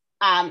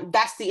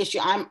that's the issue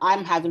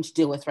I'm having to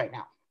deal with right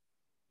now.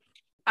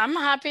 I'm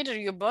happy that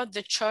you brought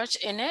the church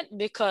in it,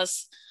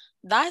 because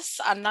that's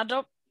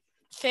another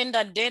thing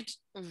that did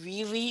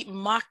really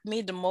mark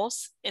me the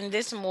most in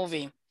this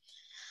movie.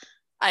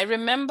 I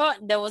remember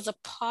there was a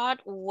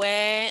part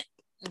where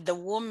the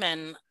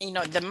woman, you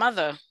know, the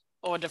mother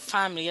or the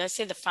family, I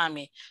say the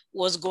family,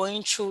 was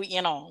going through,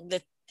 you know,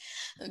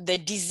 the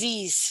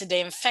disease, the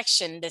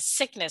infection, the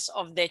sickness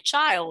of their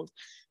child,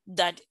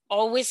 that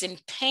always in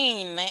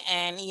pain.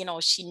 And, you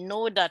know, she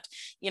know that,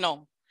 you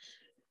know,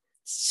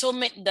 so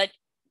many that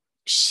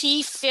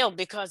she felt,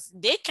 because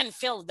they can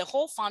feel, the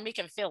whole family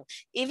can feel,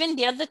 even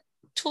the other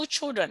two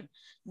children,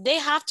 they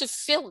have to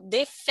feel,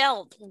 they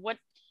felt what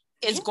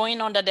is going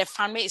on, that their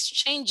family is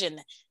changing,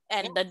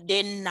 and that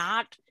they're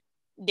not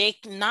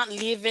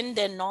living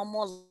their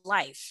normal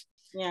life.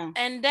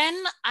 And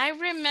then I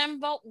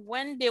remember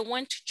when they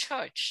went to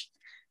church,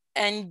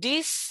 and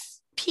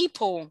these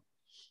people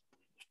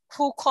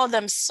who call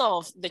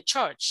themselves the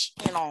church,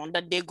 you know,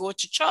 that they go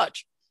to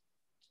church,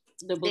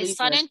 they're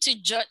starting to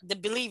judge the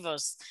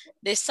believers.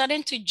 They're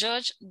starting to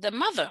judge the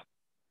mother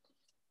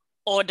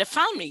or the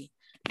family,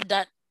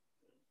 that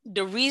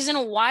the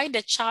reason why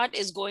the child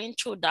is going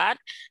through that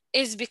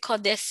is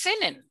because they're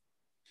sinning,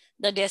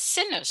 that they're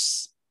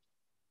sinners.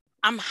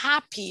 I'm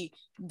happy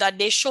that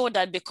they show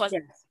that, because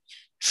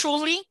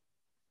truly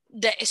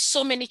there is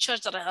so many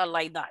churches that are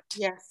like that.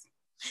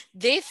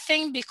 They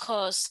think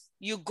because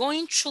you're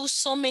going through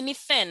so many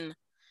things,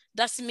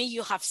 that's mean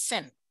you have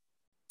sinned.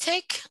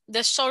 Take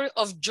the story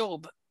of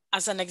Job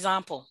as an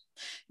example.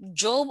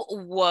 Job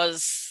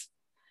was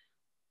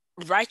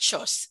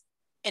righteous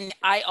in the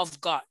eye of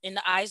God, in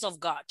the eyes of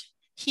God.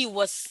 He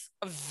was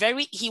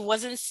he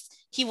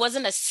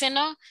wasn't a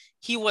sinner.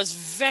 He was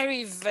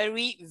very,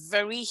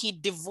 he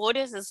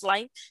devoted his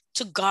life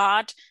to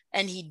God,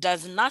 and he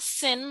does not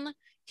sin.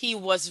 He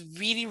was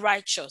really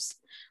righteous.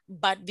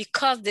 But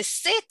because the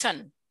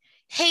Satan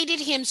hated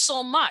him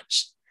so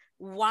much,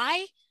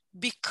 why?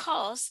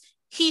 Because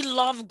he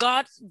loved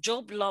God.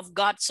 Job loved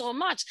God so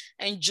much,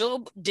 and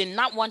Job did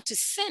not want to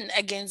sin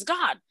against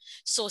God.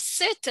 So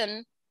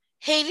Satan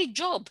hated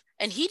Job,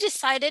 and he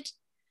decided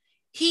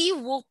he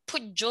will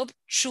put Job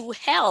through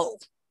hell,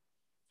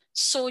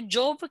 so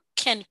Job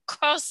can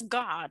curse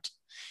God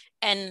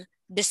and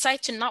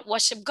decide to not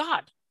worship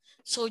God.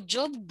 So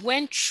Job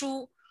went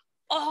through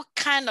all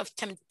kind of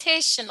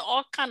temptation,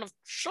 all kind of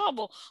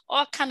trouble,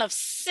 all kind of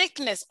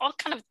sickness, all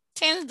kind of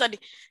things that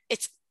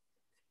it's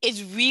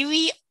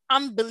really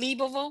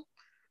unbelievable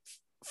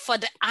for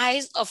the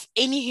eyes of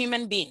any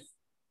human being.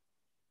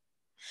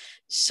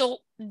 So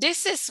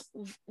this is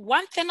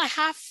one thing I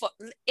have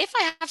if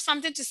I have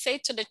something to say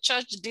to the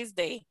church this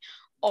day,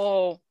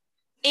 or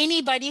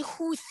anybody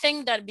who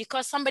think that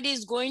because somebody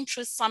is going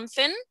through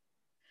something,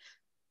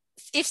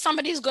 if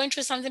somebody is going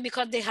through something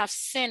because they have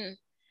sinned,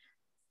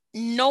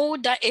 no,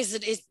 that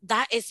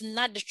is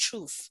not the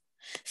truth.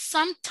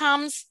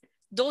 Sometimes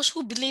those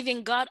who believe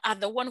in God are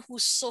the one who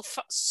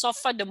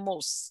suffer the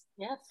most.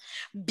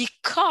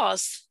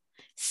 Because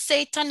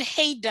Satan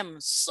hates them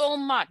so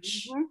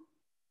much.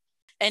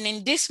 And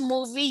in this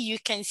movie, you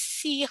can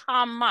see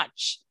how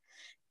much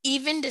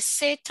even the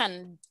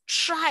Satan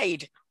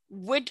tried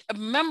with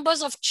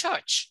members of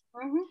church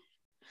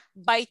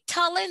by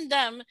telling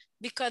them,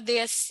 because they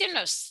are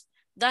sinners,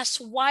 that's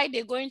why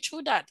they're going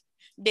through that.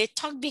 They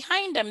talk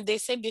behind them. They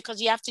say,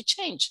 because you have to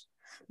change.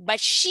 But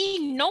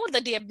she knows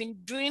that they have been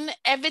doing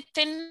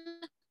everything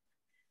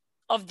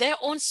of their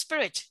own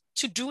spirit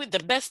to do the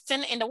best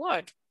thing in the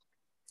world.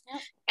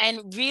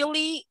 And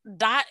really,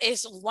 that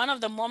is one of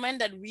the moments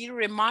that really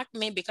remarked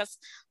me, because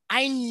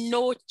I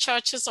know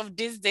churches of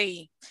this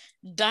day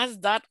does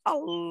that a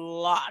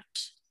lot.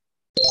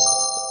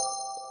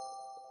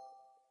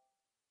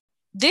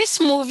 This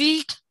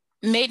movie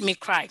made me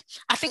cry.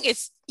 I think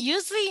it's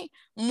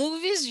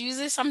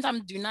movies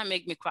sometimes do not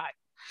make me cry.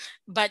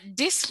 But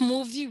this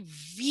movie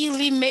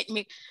really made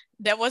me,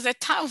 there was a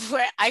time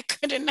where I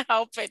couldn't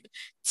help it.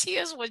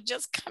 Tears were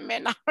just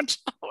coming out.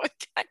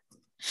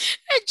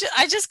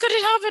 I just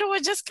couldn't help it. It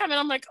was just coming.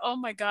 I'm like, oh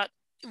my God,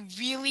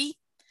 really?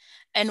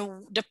 And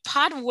the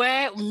part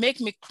where made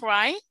me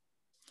cry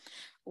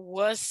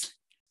was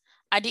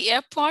at the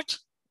airport,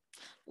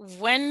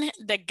 when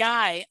the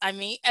guy,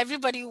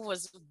 everybody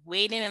was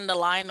waiting in the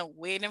line or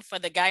waiting for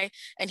the guy,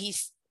 and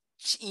he's,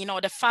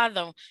 the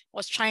father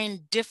was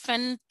trying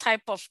different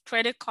type of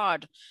credit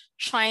card,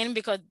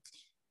 because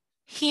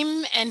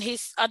him and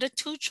his other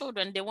two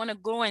children, they want to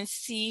go and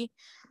see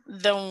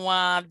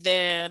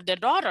the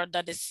daughter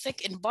that is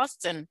sick in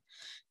Boston,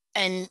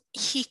 and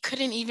he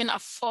couldn't even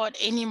afford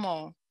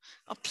anymore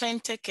a plane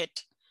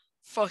ticket.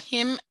 for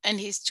him and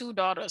his 2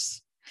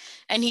 daughters.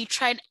 And he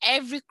tried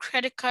every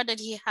credit card that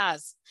he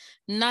has.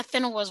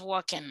 Nothing was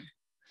working.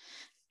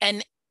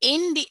 And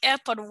in the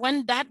airport,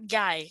 when that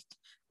guy,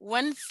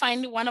 when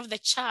finally one of the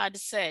child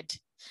said,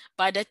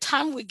 by the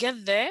time we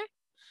get there,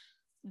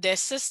 their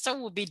sister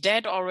will be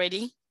dead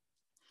already.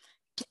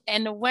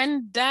 And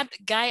when that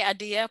guy at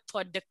the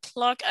airport, the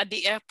clerk at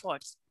the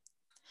airport,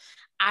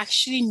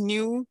 actually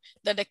knew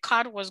that the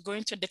card was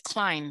going to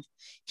decline,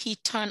 he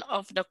turned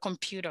off the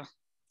computer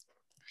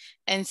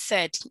and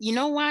said, you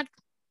know what?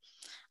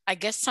 I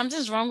guess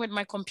something's wrong with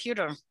my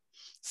computer.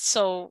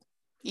 So,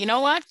 you know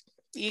what?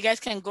 You guys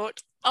can go.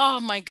 Oh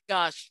my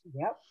gosh.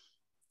 Yep.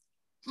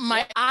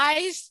 My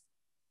eyes,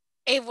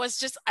 it was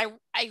just, I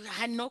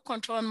had no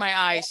control in my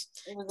eyes.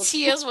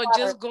 Tears were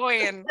just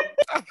going.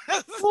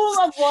 Pool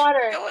of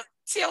water.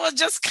 Tears was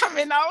just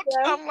coming out.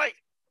 Yeah. I'm like,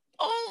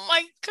 oh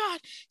my God.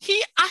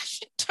 He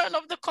actually turned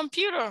off the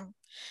computer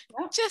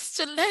just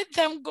to let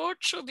them go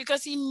through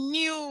because he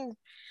knew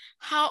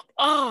how,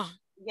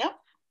 Yep.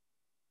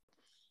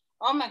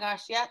 Oh my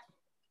gosh, yeah.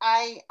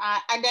 I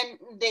and then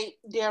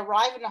they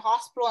arrive in the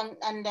hospital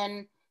and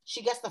then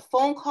she gets the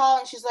phone call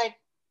and she's like,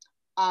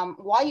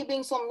 why are you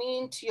being so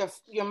mean to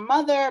your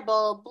mother,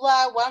 blah, blah,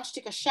 blah, why don't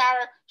you take a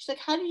shower? She's like,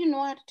 how do you know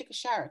I have to take a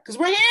shower? Because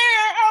we're here.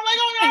 Oh my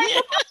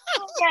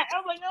God.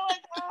 Oh my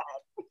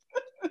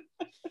God.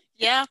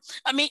 Yeah,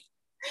 I mean,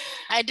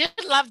 I did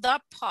love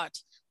that part,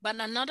 but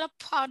another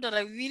part that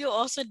I really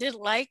also did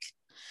like,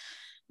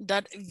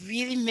 that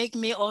really made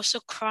me also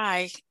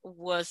cry,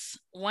 was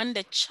when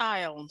the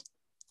child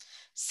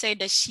said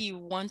that she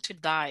want to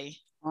die.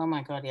 Oh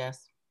my God,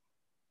 yes.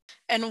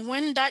 And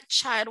when that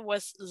child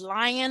was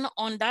lying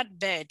on that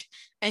bed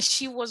and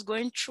she was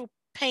going through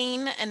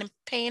pain and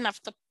pain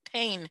after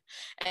pain,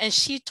 and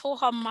she told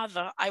her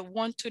mother, I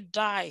want to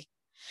die,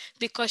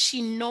 because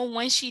she know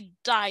when she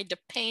died, the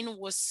pain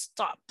will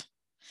stop.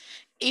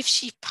 If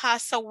she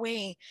passed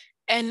away,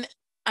 and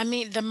I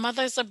mean, the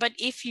mother said, but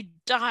if you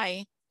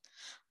die,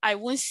 I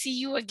won't see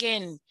you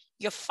again.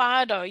 Your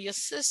father, your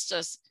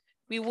sisters,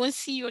 we won't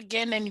see you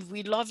again, and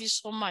we love you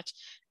so much.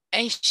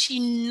 And she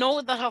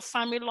knows that her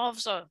family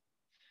loves her.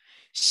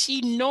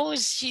 She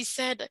knows, she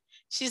said,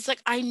 she's like,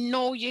 I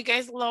know you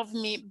guys love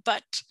me,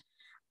 but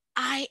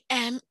I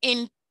am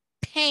in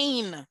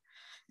pain.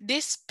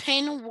 This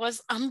pain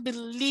was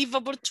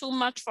unbelievable, too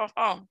much for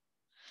her,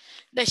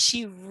 that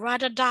she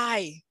rather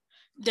die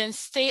than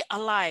stay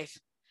alive.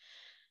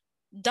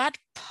 That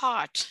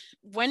part,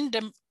 when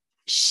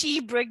she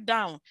break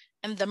down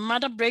and the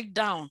mother break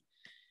down,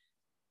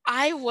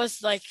 I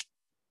was like,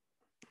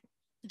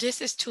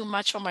 this is too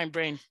much for my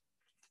brain.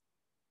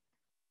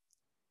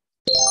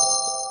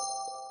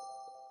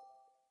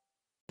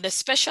 The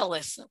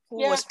specialist who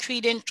was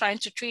trying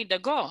to treat the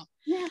girl,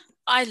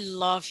 I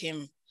love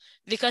him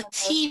because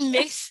he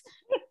makes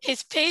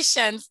his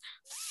patients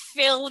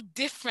feel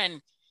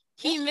different.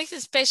 He makes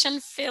his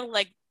patients feel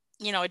like,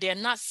 they're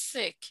not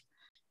sick.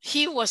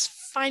 He was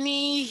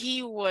funny.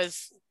 He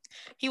was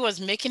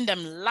making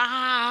them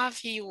laugh.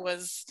 He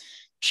was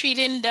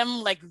treating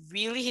them like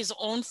really his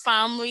own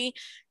family.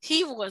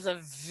 He was a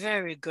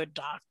very good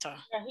doctor.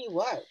 Yeah, he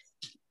was.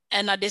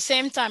 And at the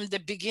same time, the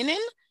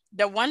beginning,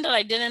 the one that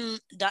I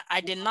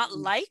did not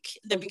like,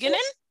 the beginning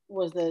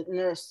was the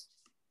nurse,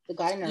 the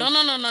guy nurse. No,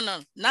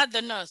 not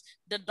the nurse.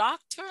 The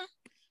doctor.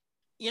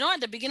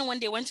 At the beginning when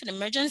they went to the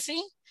emergency,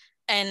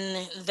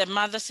 and the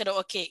mother said,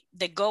 okay,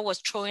 the girl was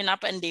throwing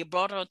up and they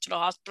brought her to the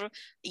hospital,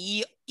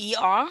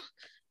 ER.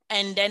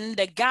 And then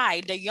the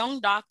guy, the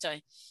young doctor.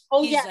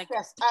 Oh, yes, like,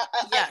 yes.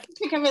 I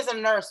think of him as a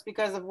nurse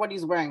because of what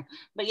he's wearing.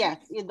 But yes,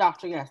 the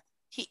doctor, yes.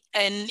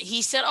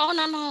 He said, oh,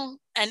 no.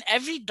 And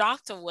every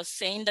doctor was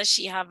saying that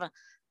she have an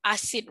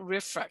acid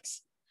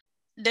reflux.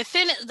 The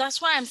thing, that's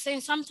why I'm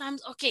saying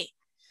sometimes, okay,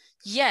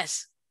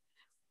 yes,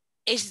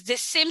 it's the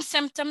same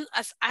symptom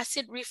as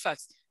acid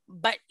reflux,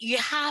 but you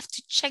have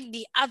to check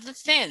the other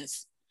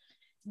things.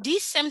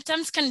 These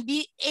symptoms can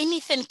be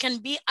anything, can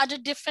be other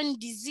different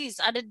disease,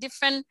 other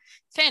different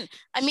thing.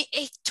 I mean,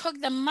 it took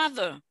the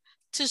mother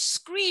to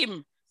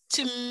scream,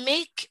 to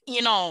make,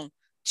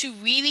 to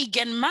really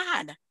get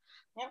mad.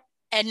 Yep.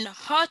 And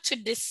her to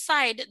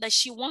decide that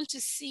she wants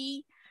to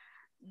see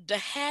the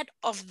head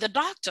of the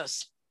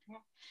doctors.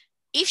 Yep.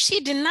 If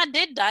she did not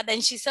did that,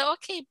 then she said,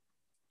 okay,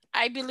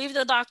 I believe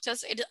the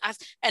doctors.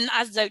 And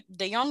as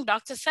the young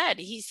doctor said,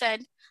 he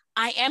said,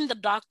 I am the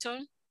doctor,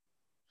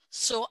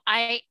 so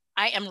I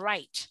am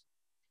right.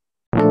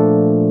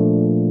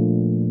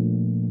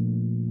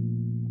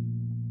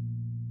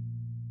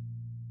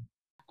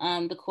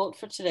 The quote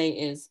for today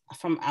is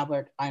from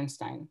Albert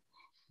Einstein.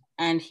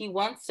 And he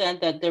once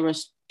said that there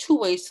was 2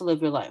 ways to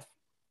live your life.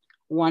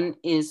 One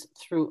is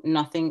through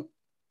nothing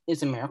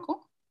is a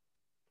miracle.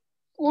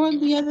 Or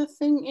the other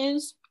thing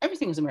is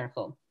everything is a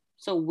miracle.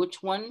 So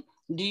which one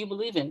do you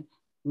believe in?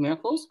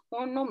 Miracles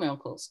or no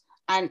miracles?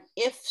 And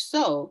if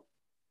so,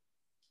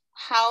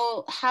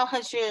 how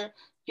has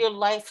your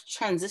life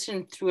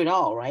transitioned through it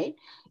all, right?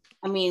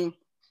 I mean,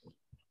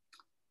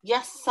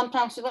 yes,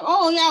 sometimes you're like,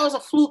 oh yeah, it was a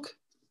fluke.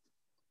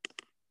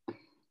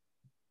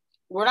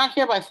 we're not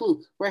here by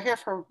fluke. We're here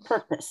for a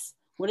purpose.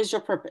 What is your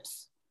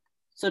purpose?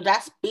 So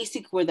that's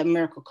basically where the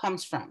miracle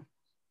comes from.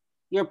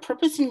 Your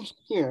purpose in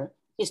here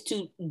is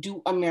to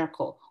do a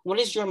miracle. What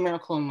is your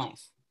miracle in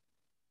life?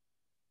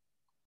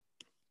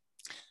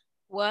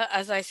 Well,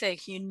 as I said,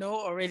 you know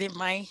already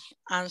my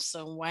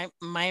answer,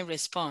 my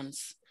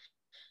response.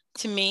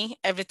 To me,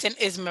 everything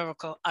is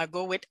miracle. I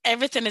go with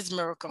everything is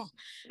miracle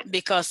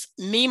because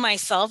me,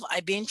 myself,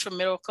 I've been through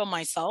miracle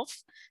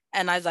myself.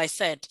 And as I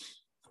said,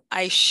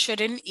 I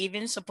shouldn't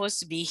even supposed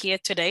to be here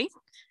today.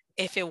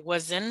 If it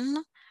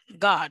wasn't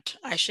God,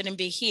 I shouldn't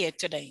be here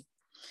today.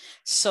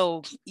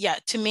 So yeah,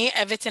 to me,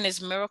 everything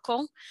is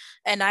miracle.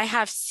 And I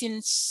have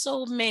seen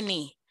so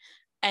many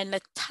and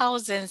the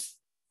thousands,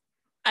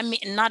 I mean,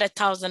 not a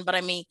thousand, but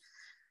I mean,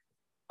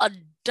 a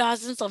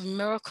dozens of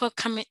miracles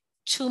coming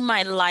to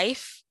my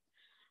life.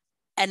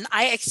 And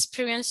I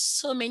experienced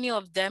so many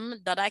of them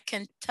that I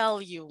can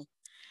tell you,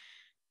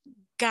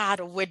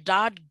 God,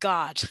 without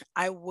God,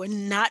 I would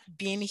not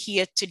be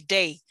here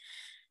today.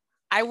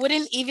 I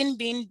wouldn't even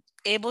be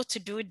able to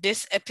do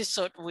this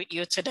episode with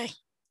you today.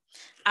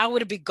 I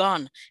would be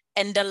gone.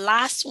 And the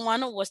last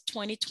one was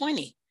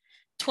 2020.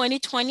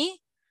 2020,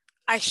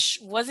 I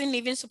wasn't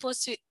even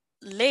supposed to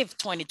live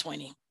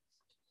 2020.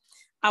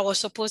 I was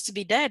supposed to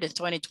be dead in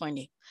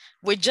 2020.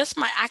 With just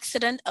my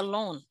accident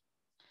alone,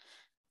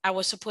 I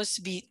was supposed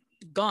to be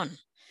gone.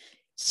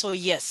 So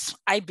yes,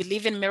 I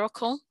believe in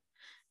miracle.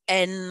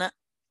 And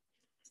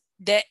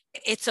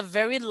it's a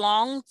very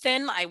long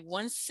thing. I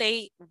won't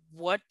say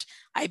what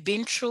I've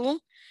been through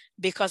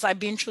because I've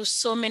been through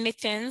so many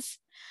things.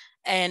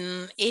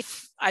 And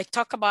if I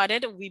talk about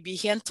it, we'll be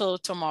here until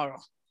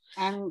tomorrow.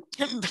 And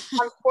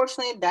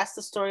unfortunately, that's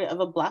the story of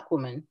a Black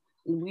woman.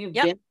 We've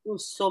been through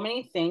so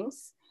many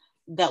things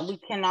that we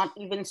cannot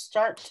even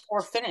start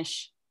or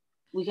finish.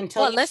 We can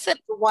tell you listen,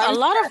 the ones a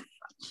lot that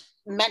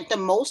meant the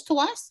most to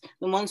us,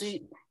 the ones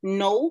we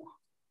know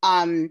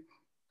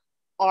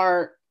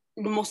are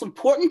the most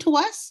important to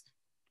us,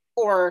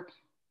 or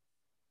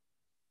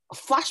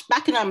flash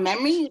back in our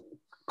memory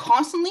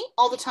constantly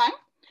all the time.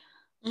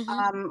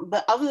 Mm-hmm.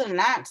 But other than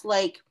that,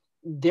 like,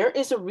 there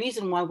is a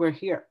reason why we're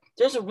here.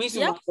 There's a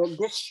reason why we're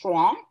this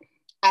strong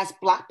as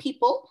Black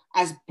people,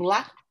 as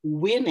Black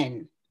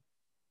women.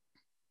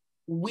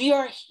 We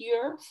are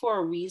here for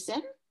a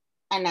reason,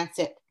 and that's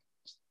it.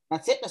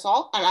 That's it. That's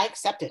all. And I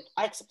accept it.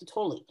 I accept it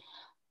totally.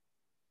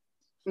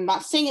 I'm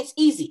not saying it's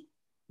easy.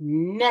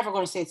 Never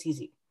going to say it's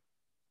easy.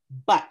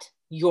 But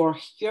you're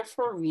here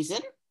for a reason,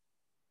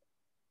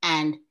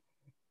 and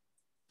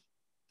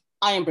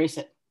I embrace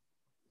it.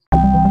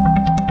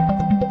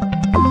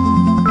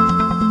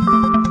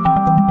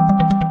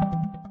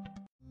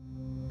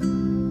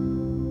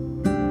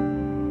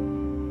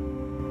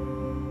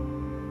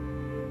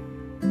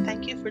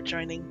 Thank you for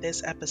joining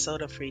this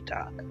episode of Free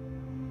Talk.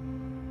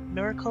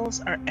 Miracles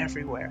are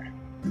everywhere.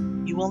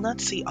 You will not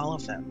see all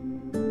of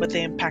them, but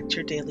they impact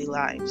your daily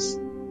lives.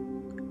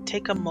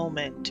 Take a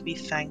moment to be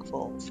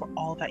thankful for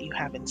all that you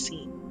haven't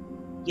seen,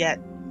 yet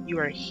you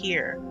are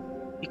here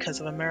because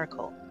of a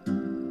miracle.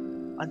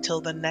 Until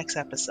the next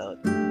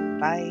episode,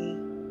 bye.